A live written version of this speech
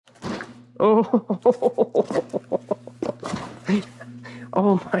Oh,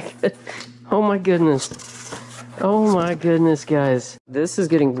 oh my goodness. Oh my goodness, guys. This is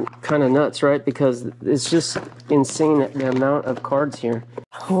getting kind of nuts, right? Because it's just insane the amount of cards here.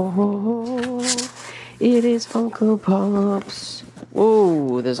 Oh, it is Funko Pops.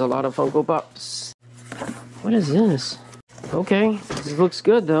 Whoa, there's a lot of Funko Pops. What is this? Okay, this looks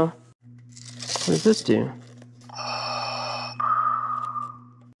good though. What does this do?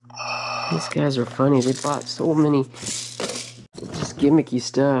 These guys are funny. They bought so many just gimmicky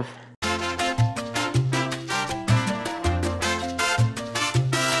stuff.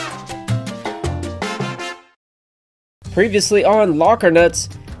 Previously on Locker Nuts,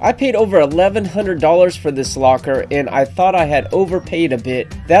 I paid over $1,100 for this locker and I thought I had overpaid a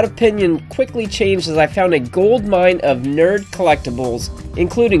bit. That opinion quickly changed as I found a gold mine of nerd collectibles,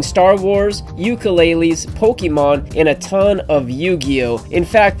 including Star Wars, ukuleles, Pokemon, and a ton of Yu-Gi-Oh! In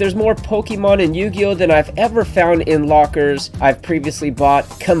fact, there's more Pokemon and Yu-Gi-Oh! Than I've ever found in lockers I've previously bought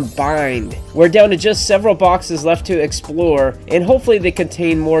combined. We're down to just several boxes left to explore, and hopefully they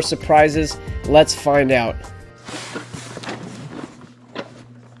contain more surprises. Let's find out.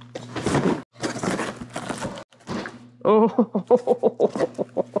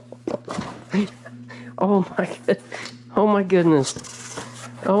 Oh my goodness.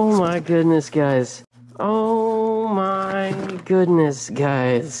 Oh my goodness, guys. Oh my goodness,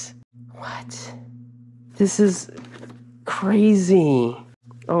 guys. What? This is crazy.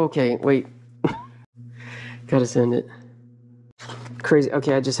 Okay, wait. Gotta send it. Crazy.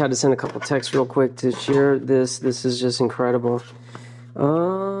 Okay, I just had to send a couple texts real quick to share this. This is just incredible.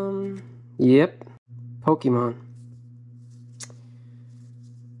 Yep. Pokemon.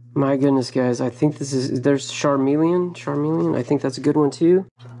 My goodness, guys, I think this is, there's Charmeleon, I think that's a good one too.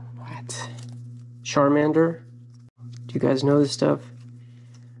 What? Charmander? Do you guys know this stuff?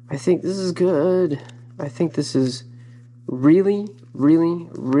 I think this is good. I think this is really, really,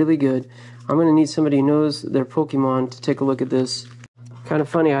 really good. I'm gonna need somebody who knows their Pokemon to take a look at this. Kind of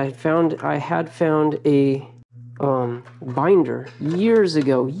funny, I had found a binder years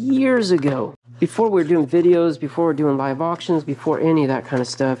ago. Before we were doing videos, before we were doing live auctions, before any of that kind of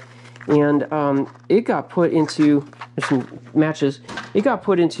stuff. And it got put into, there's some matches, it got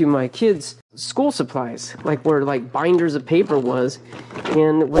put into my kids' school supplies, like where like binders of paper was.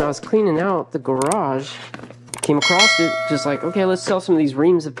 And when I was cleaning out the garage, came across it, just like, okay, let's sell some of these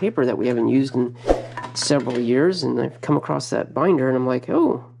reams of paper that we haven't used in several years. And I've come across that binder and I'm like,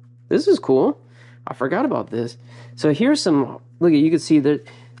 oh, this is cool. I forgot about this. So here's some, look, you can see that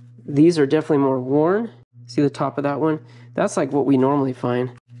these are definitely more worn. See the top of that one? That's like what we normally find.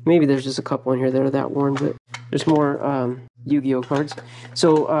 Maybe there's just a couple in here that are that worn, but there's more Yu-Gi-Oh cards.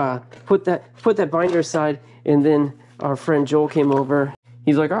 So put that binder aside, and then our friend Joel came over.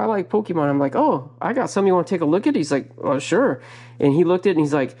 He's like, oh, I like Pokemon. I'm like, oh, I got some. You want to take a look at? He's like, oh, sure. And he looked at it and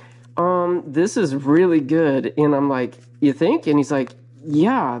he's like, this is really good. And I'm like, you think? And he's like,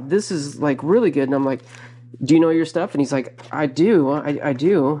 yeah, this is like really good. And I'm like, do you know your stuff? And he's like, I do. I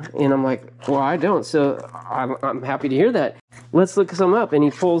do. And I'm like, well, I don't. So I'm happy to hear that. Let's look some up. And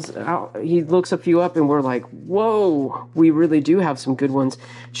he pulls out, he looks a few up and we're like, whoa, we really do have some good ones.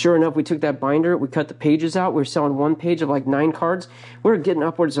 Sure enough, we took that binder, we cut the pages out. We were selling one page of like 9 cards. We were getting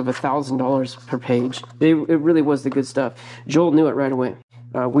upwards of $1,000 per page. It really was the good stuff. Joel knew it right away.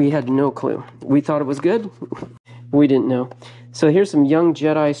 We had no clue. We thought it was good. We didn't know. So here's some Young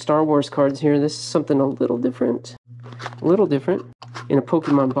Jedi Star Wars cards here. This is something a little different. A little different. In a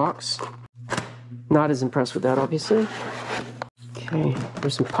Pokemon box. Not as impressed with that, obviously. Okay,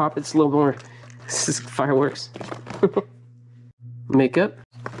 there's some poppets, a little more. This is fireworks. Makeup.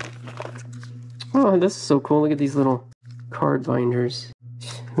 Oh, this is so cool. Look at these little card binders.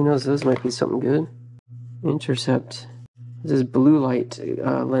 Who knows, those might be something good. Intercept. This is blue light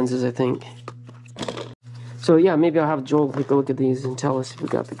lenses, I think. So yeah, maybe I'll have Joel take a look at these and tell us if we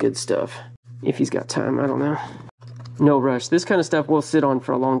got the good stuff. If he's got time, I don't know. No rush. This kind of stuff we'll sit on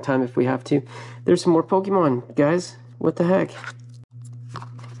for a long time if we have to. There's some more Pokemon, guys. What the heck?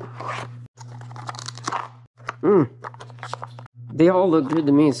 They all look good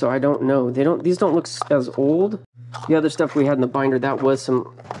to me, so I don't know. These don't look as old. The other stuff we had in the binder, that was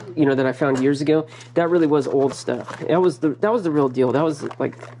some, you know, that I found years ago. That really was old stuff. That was the real deal. That was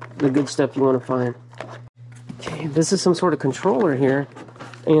like the good stuff you want to find. Okay, this is some sort of controller here,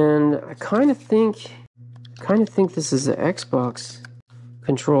 and I kind of think this is the Xbox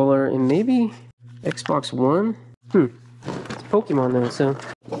controller, and maybe Xbox One. It's Pokemon though, so.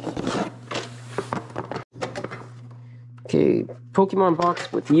 Okay, Pokemon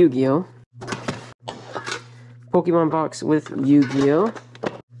box with Yu-Gi-Oh. Pokemon box with Yu-Gi-Oh.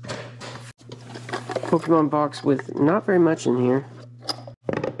 Pokemon box with not very much in here.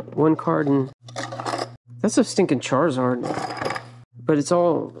 One card and that's a stinking Charizard, but it's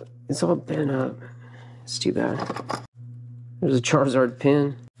all bent up. It's too bad. There's a Charizard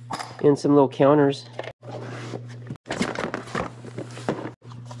pin and some little counters.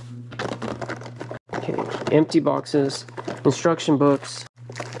 Okay, empty boxes, instruction books,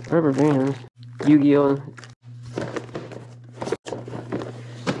 rubber band, Yu-Gi-Oh.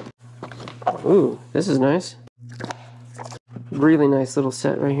 Ooh, this is nice. Really nice little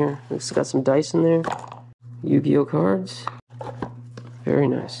set right here. It's got some dice in there. Yu-Gi-Oh cards. Very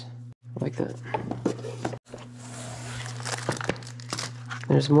nice. I like that.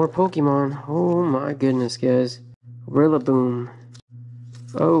 There's more Pokemon. Oh my goodness, guys. Rillaboom.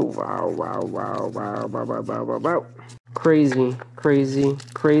 Oh, wow, wow, wow, wow, wow, wow, wow, wow, wow. Crazy, crazy,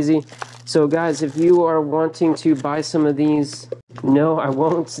 crazy. So guys, if you are wanting to buy some of these, no, I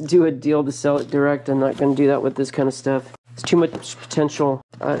won't do a deal to sell it direct. I'm not going to do that with this kind of stuff. It's too much potential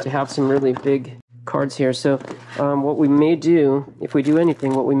to have some really big cards here. So what we may do, if we do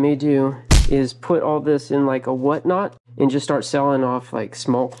anything, what we may do is put all this in like a whatnot and just start selling off like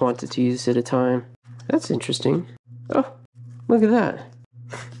small quantities at a time. That's interesting. Oh, look at that.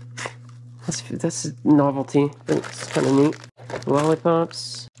 That's a novelty. It's kind of neat.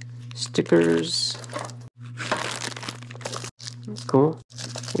 Lollipops, stickers. That's cool.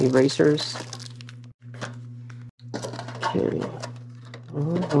 Erasers. Okay.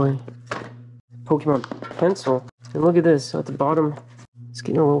 Oh boy. Pokemon pencil. And look at this at the bottom. It's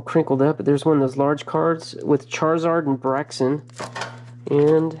getting a little crinkled up, but there's one of those large cards with Charizard and Braxton.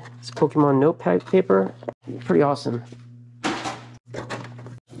 And it's Pokemon notepad paper. Pretty awesome.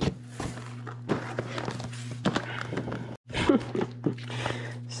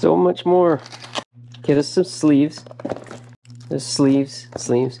 So much more. Okay, there's some sleeves. There's sleeves.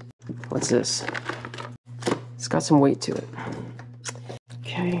 What's this? It's got some weight to it.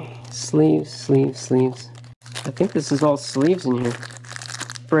 Okay, sleeves. I think this is all sleeves in here.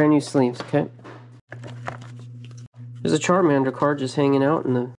 Brand new sleeves, okay. There's a Charmander card just hanging out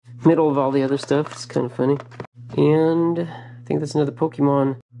in the middle of all the other stuff. It's kind of funny. And I think that's another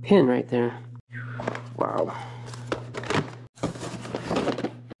Pokemon pin right there. Wow.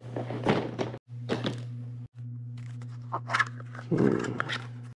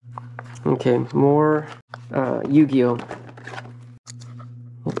 Okay, more Yu-Gi-Oh.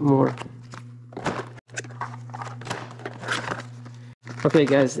 More. Okay,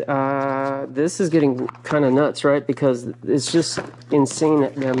 guys, this is getting kind of nuts, right? Because it's just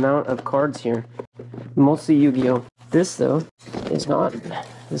insane the amount of cards here. Mostly Yu-Gi-Oh. This, though, is not.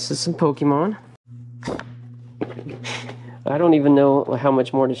 This is some Pokemon. I don't even know how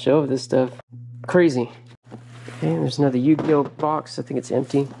much more to show of this stuff. Crazy. Okay, there's another Yu-Gi-Oh box. I think it's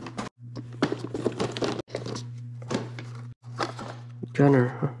empty.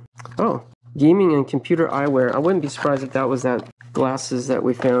 Gunner. Oh, gaming and computer eyewear. I wouldn't be surprised if that was that glasses that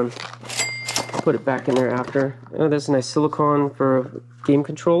we found. Put it back in there after. Oh, there's a nice silicone for a game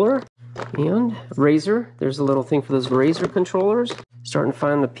controller. And razor. There's a little thing for those razor controllers. Starting to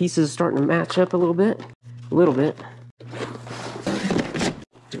find the pieces starting to match up a little bit. Do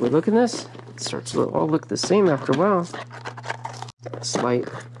we look at this? It starts to all look the same after a while. Slight.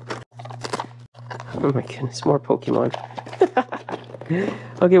 Oh my goodness, more Pokemon.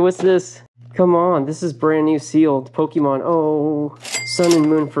 Okay, what's this? Come on, this is brand new sealed Pokemon. Oh, Sun and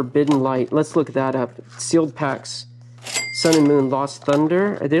Moon Forbidden Light. Let's look that up. Sealed packs. Sun and Moon Lost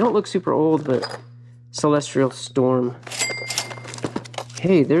Thunder. They don't look super old, but Celestial Storm.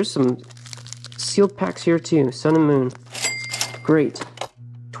 Hey, there's some sealed packs here too. Sun and Moon. Great.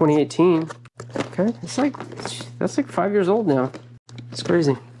 2018. Okay, that's like 5 years old now. It's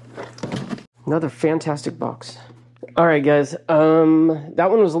crazy. Another fantastic box. All right, guys. That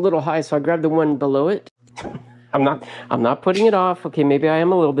one was a little high, so I grabbed the one below it. I'm not putting it off. Okay, maybe I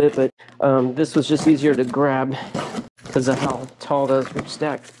am a little bit, but this was just easier to grab because of how tall those were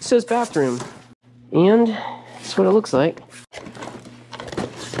stacked. It says bathroom, and that's what it looks like.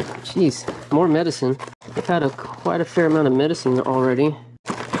 Jeez, more medicine. I've had quite a fair amount of medicine already.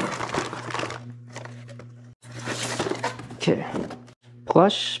 Okay,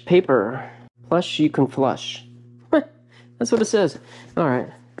 plush paper. Plush you can flush. That's what it says. Alright,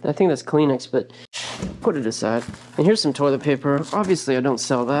 I think that's Kleenex, but put it aside. And here's some toilet paper. Obviously, I don't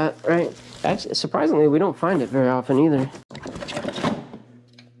sell that, right? Actually, surprisingly, we don't find it very often either.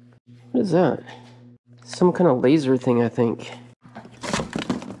 What is that? Some kind of laser thing, I think.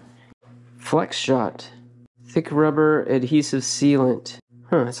 Flex Shot. Thick rubber adhesive sealant.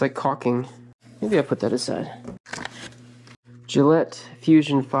 Huh, it's like caulking. Maybe I put that aside. Gillette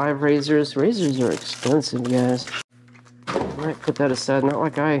Fusion 5 razors. Razors are expensive, guys. I might put that aside. Not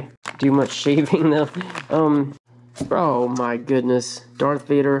like I do much shaving, though. Oh my goodness. Darth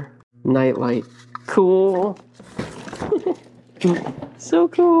Vader nightlight. Cool. So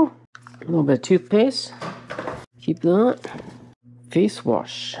cool. A little bit of toothpaste. Keep that. Face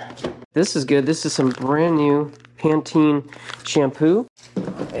wash. This is good. This is some brand new Pantene shampoo.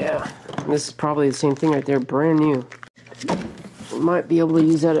 Yeah. This is probably the same thing right there. Brand new. Might be able to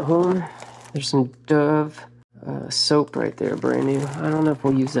use that at home. There's some Dove soap right there. Brand new. I don't know if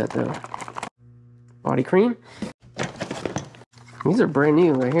we'll use that though. Body cream. These are brand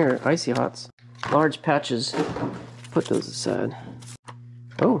new right here. Icy Hots. Large patches. Put those aside.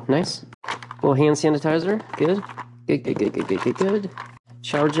 Oh, nice. A little hand sanitizer. Good. Good.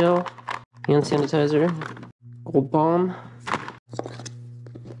 Shower gel. Hand sanitizer. Gold Balm.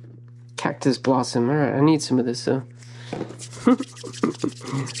 Cactus Blossom. Alright, I need some of this though.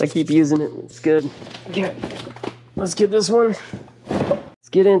 I keep using it. It's good. Okay. Let's get this one. Let's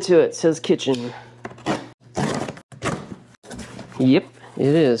get into it. It says kitchen. Yep, it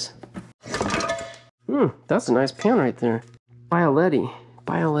is. That's a nice pan right there. Bioletti.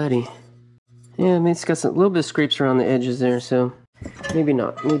 Yeah, I mean, it's got a little bit of scrapes around the edges there, so maybe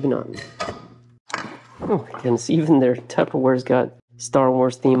not. Oh my goodness, even their Tupperware's got Star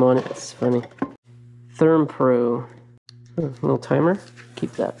Wars theme on it. It's funny. Therm Pro. Oh, a little timer.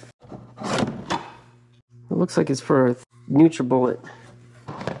 Keep that. It looks like it's for a NutriBullet.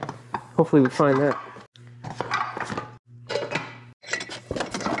 Hopefully we find that.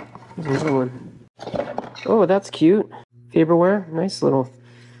 There's another one. Oh, that's cute. Faberware. Nice little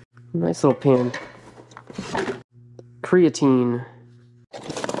pan. Creatine.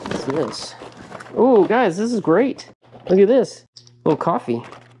 What's this? Oh, guys, this is great. Look at this. A little coffee.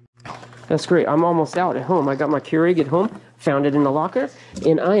 That's great. I'm almost out at home. I got my Keurig at home. Found it in the locker.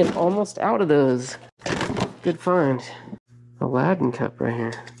 And I am almost out of those. Good find. Aladdin cup right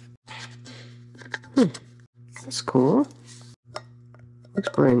here. That's cool. Looks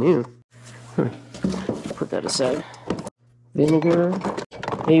brand new. Put that aside. Vinegar.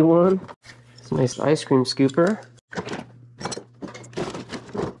 A1. It's a nice ice cream scooper.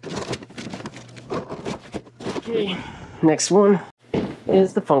 Okay. Next one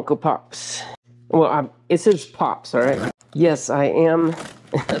is the Funko Pops. Well, it says Pops, alright? Yes, I am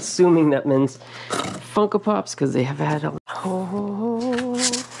assuming that means Funko Pops because they have had a... Oh,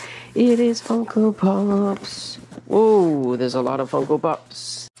 it is Funko Pops. Whoa, there's a lot of Funko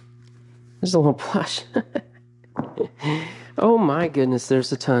Pops. There's a little plush. Oh my goodness,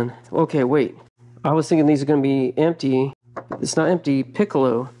 there's a ton. Okay, wait. I was thinking these are going to be empty. It's not empty.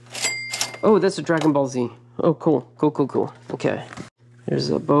 Piccolo. Oh, that's a Dragon Ball Z. Oh, cool. Cool. Okay. There's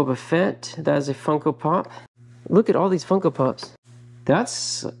a Boba Fett. That is a Funko Pop. Look at all these Funko Pops.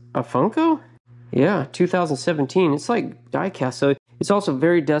 That's a Funko? Yeah, 2017. It's like die-cast, so it's also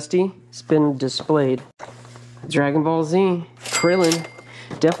very dusty. It's been displayed. Dragon Ball Z. Krillin.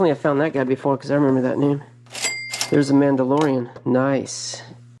 Definitely I found that guy before because I remember that name. There's a Mandalorian. Nice.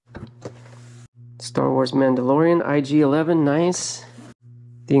 Star Wars Mandalorian. IG-11. Nice.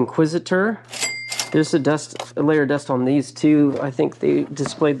 The Inquisitor. There's a layer of dust on these too. I think they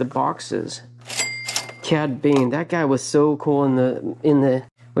displayed the boxes. Cad Bane. That guy was so cool in the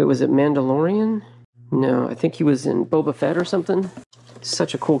wait, was it Mandalorian? No, I think he was in Boba Fett or something.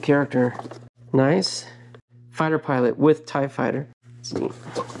 Such a cool character. Nice. Fighter pilot with TIE fighter. Let's see.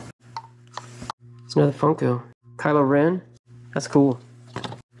 It's another Funko. Kylo Ren. That's cool.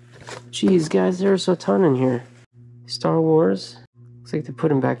 Jeez, guys, there's a ton in here. Star Wars. Looks like they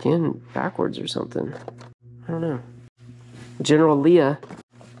put him back in backwards or something. I don't know. General Leia.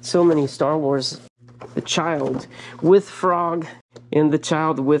 So many Star Wars. The child with frog and the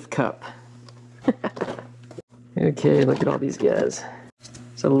child with cup. Okay, look at all these guys.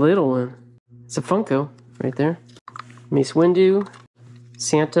 It's a little one. It's a Funko right there. Mace Windu.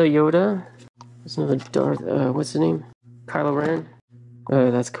 Santa Yoda. There's another Darth, what's his name? Kylo Ren.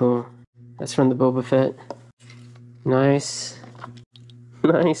 Oh, that's cool. That's from the Boba Fett. Nice.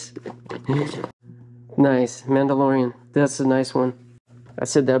 Nice. Nice. Mandalorian. That's a nice one. I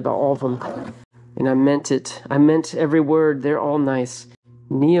said that about all of them. And I meant it. I meant every word. They're all nice.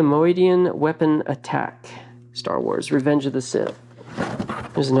 Neomoidian Weapon Attack. Star Wars. Revenge of the Sith.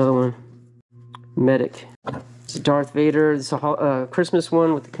 There's another one. Medic. It's Darth Vader. This is a Christmas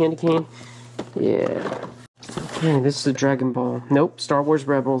one with the candy cane. Yeah. Okay, this is a Dragon Ball. Nope. Star Wars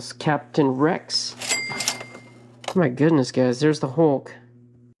Rebels. Captain Rex. Oh my goodness, guys. There's the Hulk.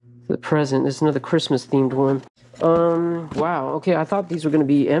 The present. This is another Christmas themed one. Wow. Okay, I thought these were going to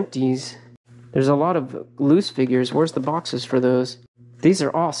be empties. There's a lot of loose figures. Where's the boxes for those? These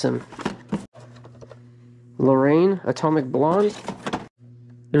are awesome. Lorraine, Atomic Blonde.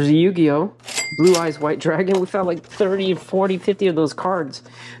 There's a Yu-Gi-Oh! Blue Eyes White Dragon. We found like 30, 40, 50 of those cards.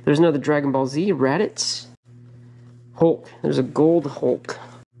 There's another Dragon Ball Z. Raditz. Hulk. There's a Gold Hulk.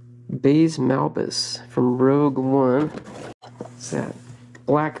 Baze Malbus from Rogue One. What's that?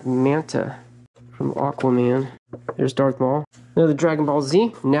 Black Manta from Aquaman. There's Darth Maul. Another Dragon Ball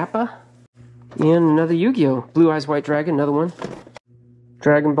Z. Nappa. And another Yu-Gi-Oh! Blue Eyes White Dragon. Another one.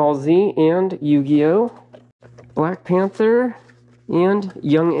 Dragon Ball Z and Yu-Gi-Oh! Black Panther. And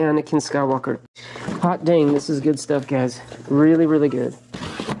young Anakin Skywalker. Hot dang, this is good stuff, guys. Really, really good.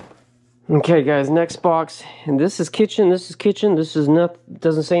 Okay, guys, next box. And this is kitchen, this is kitchen. This is not,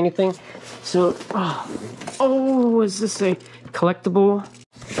 doesn't say anything. So, oh, is this a collectible?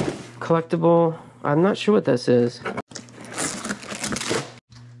 Collectible. I'm not sure what this is.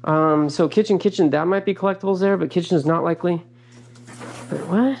 So kitchen, that might be collectibles there, but kitchen is not likely. But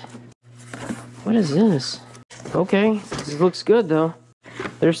what? What is this? Okay, this looks good though.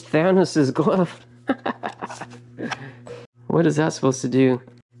 There's Thanos' glove. What is that supposed to do?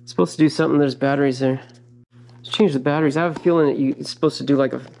 It's supposed to do something. There's batteries there. Let's change the batteries. I have a feeling that it's supposed to do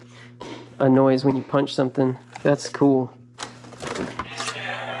like a noise when you punch something. That's cool.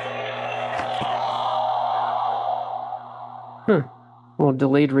 Huh. A little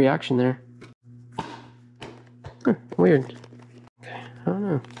delayed reaction there. Huh. Weird. Okay. I don't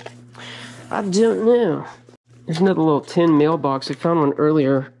know. I don't know. There's another little tin mailbox. I found one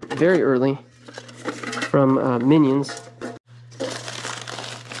earlier, very early, from Minions.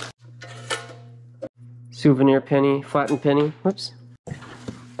 Souvenir penny, flattened penny. Whoops.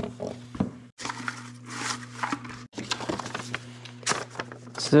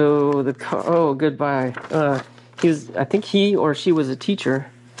 So oh, goodbye. I think he or she was a teacher,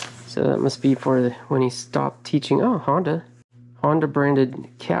 so that must be for when he stopped teaching. Oh, Honda branded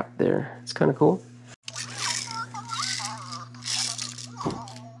cap there. It's kind of cool.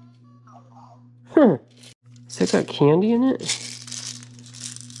 Huh. Has that got candy in it?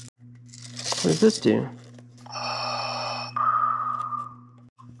 What does this do?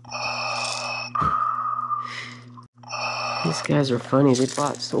 These guys are funny. They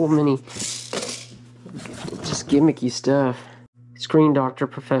bought so many just gimmicky stuff. Screen Doctor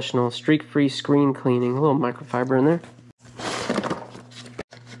Professional. Streak-free screen cleaning. A little microfiber in there.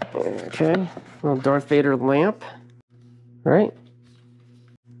 Okay. A little Darth Vader lamp. Right?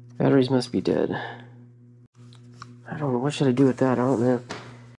 Batteries must be dead. I don't know. What should I do with that? I don't know.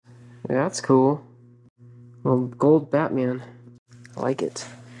 Yeah, that's cool. Well, gold Batman. I like it.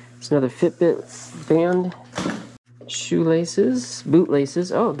 It's another Fitbit band. Shoelaces.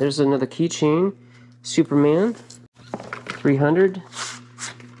 Bootlaces. Oh, there's another keychain. Superman. 300.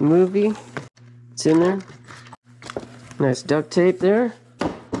 Movie. It's in there. Nice duct tape there.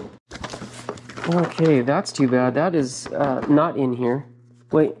 Okay, that's too bad. That is not in here.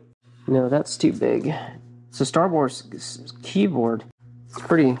 Wait. No, that's too big. It's a Star Wars keyboard. It's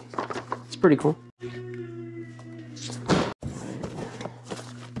pretty cool. I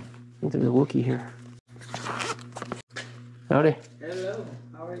think there's a Wookiee here. Howdy. Hello,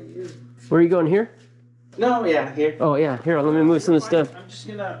 how are you? Where are you going, here? No, yeah, here. Oh yeah, here, let me move some of the stuff. I'm just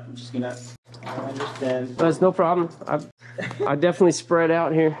gonna, I understand. That's no problem. I definitely spread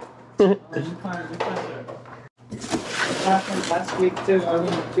out here. You fine, sir. It happened last week too, I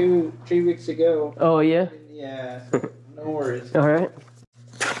mean 3 weeks ago. Oh yeah? Yeah, so no worries. Alright.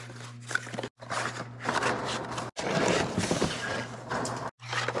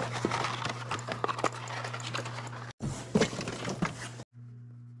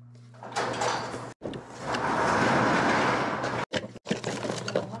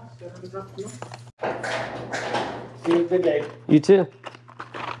 See you, good day. You too.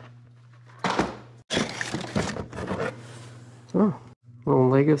 Oh, little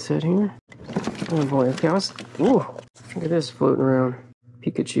Lego set here. Oh boy, okay, ooh, look at this floating around.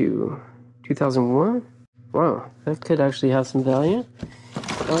 Pikachu, 2001. Wow, that could actually have some value.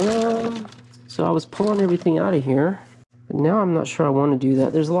 So I was pulling everything out of here, but now I'm not sure I want to do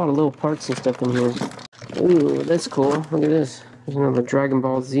that. There's a lot of little parts and stuff in here. Ooh, that's cool. Look at this. There's another Dragon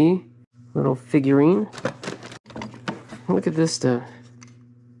Ball Z little figurine. Look at this stuff.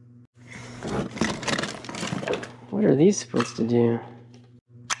 What are these supposed to do?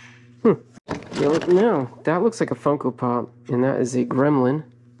 No, that looks like a Funko Pop, and that is a Gremlin.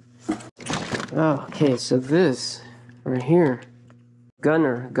 Oh, okay, so this right here,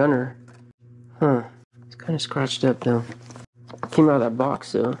 Gunner. Huh? It's kind of scratched up though. Came out of that box,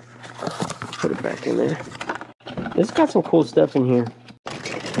 so put it back in there. It's got some cool stuff in here.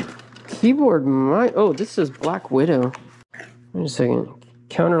 Keyboard might... Oh, this is Black Widow. Wait a second.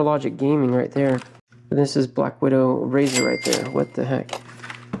 Counter Logic Gaming right there. And this is Black Widow Razor right there. What the heck?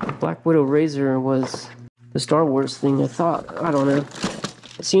 Black Widow Razor was the Star Wars thing, I thought. I don't know.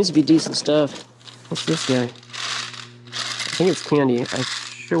 It seems to be decent stuff. What's this guy? I think it's candy. I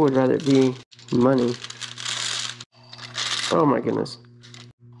sure would rather it be money. Oh my goodness.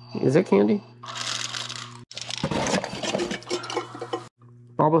 Is that candy?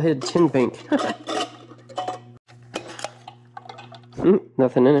 Bobblehead Tin Bank.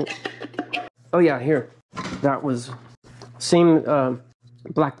 Nothing in it. Oh yeah, here. That was same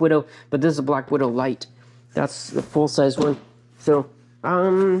Black Widow, but this is a Black Widow Light. That's the full-size one. So,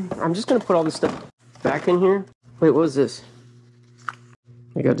 I'm just gonna put all this stuff back in here. Wait, what was this?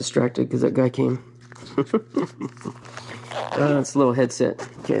 I got distracted because that guy came. It's a little headset.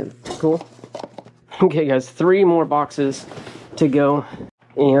 Okay, cool. Okay, guys, 3 more boxes to go,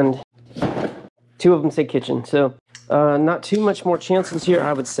 and 2 of them say kitchen. So, not too much more chances here,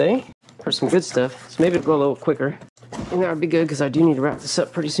 I would say, for some good stuff. So maybe it'll go a little quicker. And that would be good because I do need to wrap this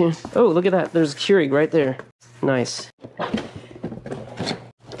up pretty soon. Oh, look at that. There's a Keurig right there. Nice.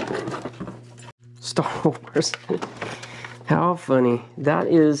 Star Wars. How funny. That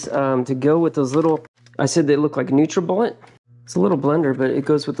is to go with those little, I said they look like NutriBullet. It's a little blender, but it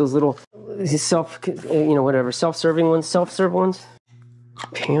goes with those little self-serving ones, self-serve ones.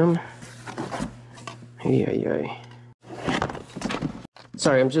 Pam. Yeah.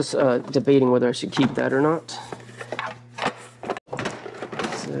 Sorry, I'm just debating whether I should keep that or not.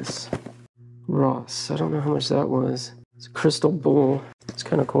 What's this? Ross. I don't know how much that was. It's a crystal bowl. It's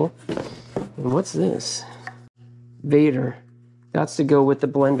kind of cool. And what's this? Vader. That's to go with the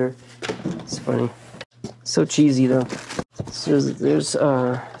blender. It's funny. So cheesy though. So there's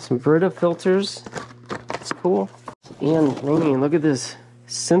some Brita filters. It's cool. And man, look at this.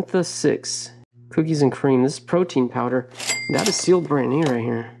 Syntha 6. Cookies and cream. This is protein powder. That is sealed brand new right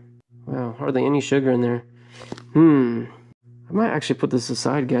here. Wow, hardly any sugar in there. I might actually put this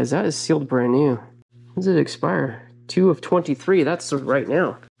aside, guys. That is sealed brand new. When does it expire? 2 of 23. That's right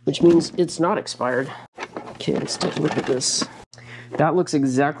now, which means it's not expired. Okay, let's take a look at this. That looks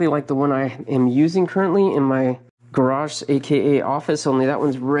exactly like the one I am using currently in my garage, aka office, only that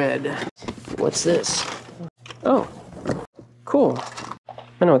one's red. What's this? Oh, cool.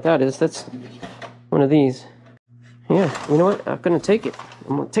 I know what that is. That's one of these. Yeah, you know what? I'm gonna take it.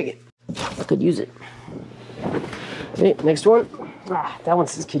 I'm gonna take it. I could use it. Okay, next one. That one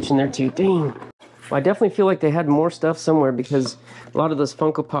says kitchen there too. Dang. Well, I definitely feel like they had more stuff somewhere because a lot of those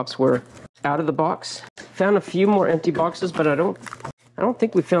Funko Pops were out of the box. Found a few more empty boxes, but I don't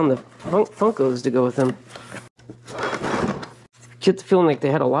think we found the Funkos to go with them. Get the feeling like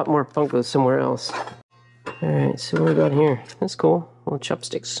they had a lot more Funkos somewhere else. Alright, so what we got here? That's cool. Little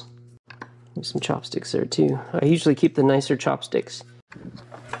chopsticks. There's some chopsticks there too. I usually keep the nicer chopsticks.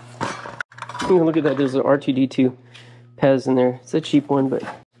 Look at that, there's an R2-D2 Pez in there. It's a cheap one, but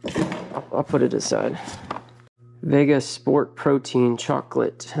I'll put it aside. Vega Sport Protein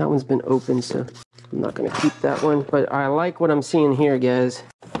Chocolate. That one's been open, so I'm not going to keep that one. But I like what I'm seeing here, guys.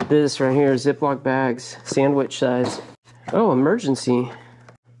 This right here, Ziploc bags, sandwich size. Oh, emergency.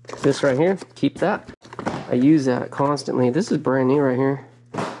 This right here, keep that. I use that constantly. This is brand new right here.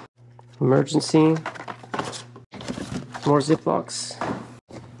 Emergency. More Ziplocs.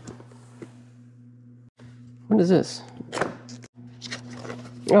 What is this?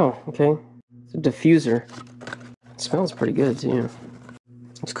 Oh, okay. It's a diffuser. It smells pretty good too.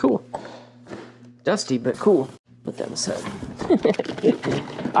 It's cool. Dusty, but cool. Put that aside.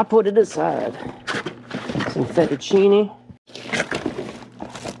 I put it aside. Some fettuccine.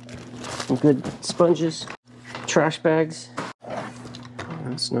 Some good sponges. Trash bags. Oh,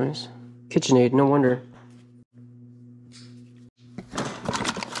 that's nice. KitchenAid, no wonder.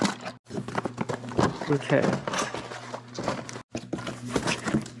 Okay.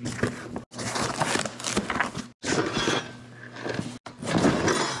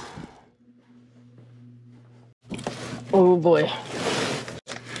 Oh boy.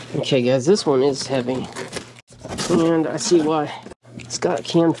 Okay guys, this one is heavy. And I see why. It's got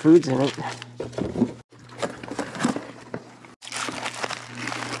canned foods in it.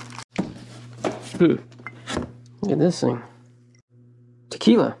 Look at this thing.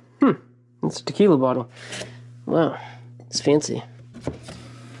 Tequila. It's a tequila bottle. Wow, it's fancy.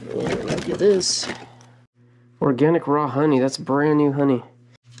 And look at this. Organic raw honey. That's brand new honey.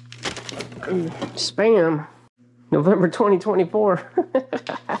 Spam. November 2024.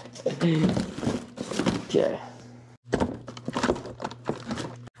 Okay.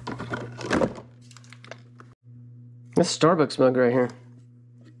 This Starbucks mug right here.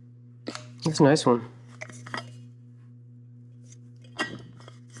 That's a nice one.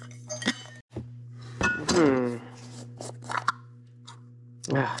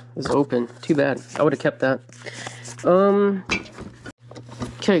 Ah, it's open. Too bad. I would have kept that.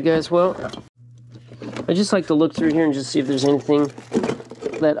 Okay, guys. Well, I just like to look through here and just see if there's anything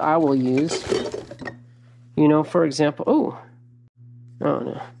that I will use. You know, for example. Oh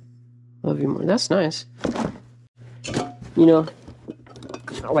no. Love you more. That's nice. You know,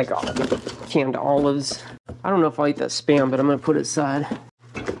 like canned olives. I don't know if I'll eat that Spam, but I'm gonna put it aside.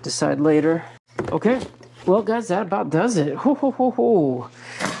 Decide later. Okay. Well, guys, that about does it. Ho, ho, ho, ho.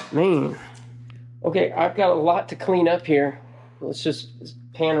 Man. Okay, I've got a lot to clean up here. Let's just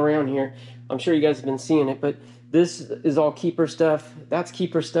pan around here. I'm sure you guys have been seeing it, but this is all keeper stuff. That's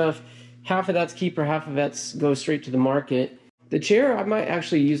keeper stuff. Half of that's keeper, half of that's goes straight to the market. The chair, I might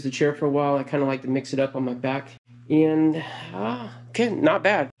actually use the chair for a while. I kind of like to mix it up on my back. And, okay, not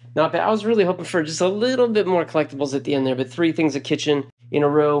bad. Not bad. I was really hoping for just a little bit more collectibles at the end there, but 3 things of kitchen in a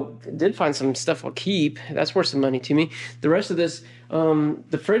row. Did find some stuff I'll keep. That's worth some money to me. The rest of this,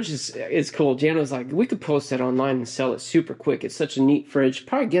 the fridge is cool. Jan was like, we could post that online and sell it super quick. It's such a neat fridge.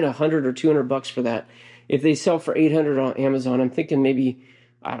 Probably get $100 or $200 for that. If they sell for $800 on Amazon, I'm thinking maybe,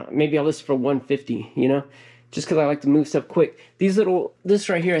 I don't know, maybe I'll list for $150, you know? Just because I like to move stuff quick. These this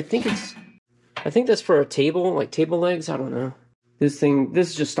right here, I think that's for a table, like table legs. I don't know. This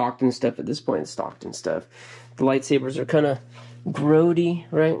is just Stockton stuff at this point. It's Stockton stuff. The lightsabers are kind of grody,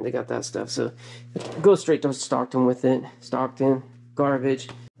 right? They got that stuff. So go straight to Stockton with it. Stockton, garbage,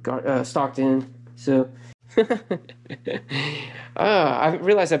 Stockton. So I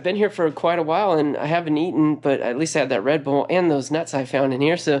realized I've been here for quite a while and I haven't eaten, but at least I had that Red Bull and those nuts I found in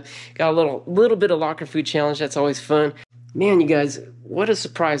here. So got a little bit of locker food challenge. That's always fun. Man, you guys, what a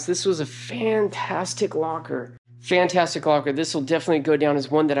surprise. This was a fantastic locker. Fantastic locker. This will definitely go down as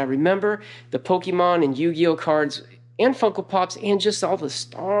one that I remember. The Pokemon and Yu-Gi-Oh cards and Funko Pops and just all the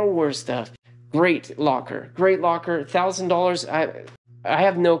Star Wars stuff. Great locker. Great locker. $1,000. I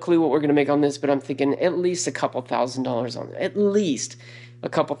have no clue what we're going to make on this, but I'm thinking at least a couple $1,000s on it. At least a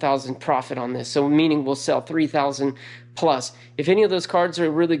couple thousand profit on this. So meaning we'll sell 3,000 plus. If any of those cards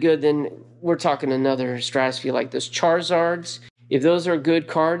are really good, then we're talking another stratosphere like this. Charizards, if those are good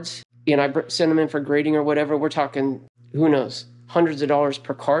cards and I send them in for grading or whatever, we're talking, who knows, hundreds of dollars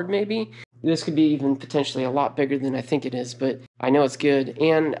per card maybe. This could be even potentially a lot bigger than I think it is, but I know it's good.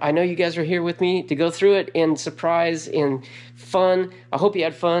 And I know you guys are here with me to go through it and surprise and fun. I hope you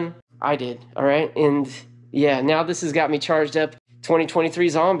had fun. I did, all right? And yeah, now this has got me charged up.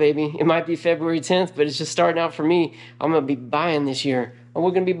 2023's on, baby. It might be February 10th, but it's just starting out for me. I'm going to be buying this year. And we're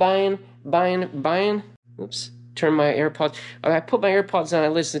going to be buying. Oops. Turn my AirPods. I put my AirPods on. I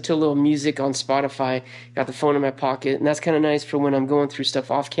listen to a little music on Spotify. Got the phone in my pocket. And that's kind of nice for when I'm going through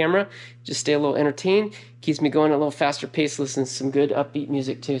stuff off camera. Just stay a little entertained. Keeps me going at a little faster pace. Listen to some good upbeat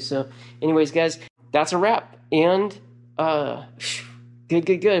music too. So anyways, guys, that's a wrap. And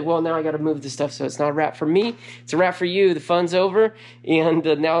good. Well, now I got to move this stuff. So it's not a wrap for me. It's a wrap for you. The fun's over. And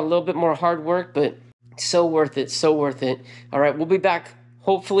now a little bit more hard work, but so worth it. So worth it. All right. We'll be back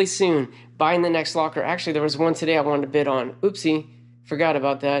hopefully soon. Buying the next locker. Actually, there was one today I wanted to bid on. Oopsie. Forgot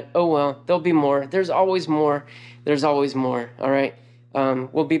about that. Oh, well. There'll be more. There's always more. There's always more. All right.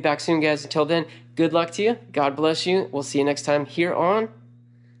 We'll be back soon, guys. Until then, good luck to you. God bless you. We'll see you next time here on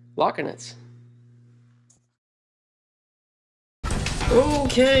Locker Nuts.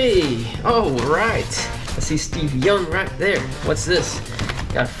 Okay. All right. I see Steve Young right there. What's this?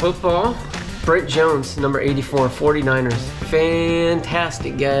 Got football. Brent Jones, number 84, 49ers.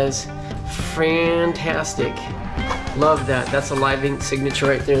 Fantastic, guys. Fantastic. Love that. That's a live ink signature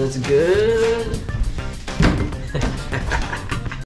right there. That's good.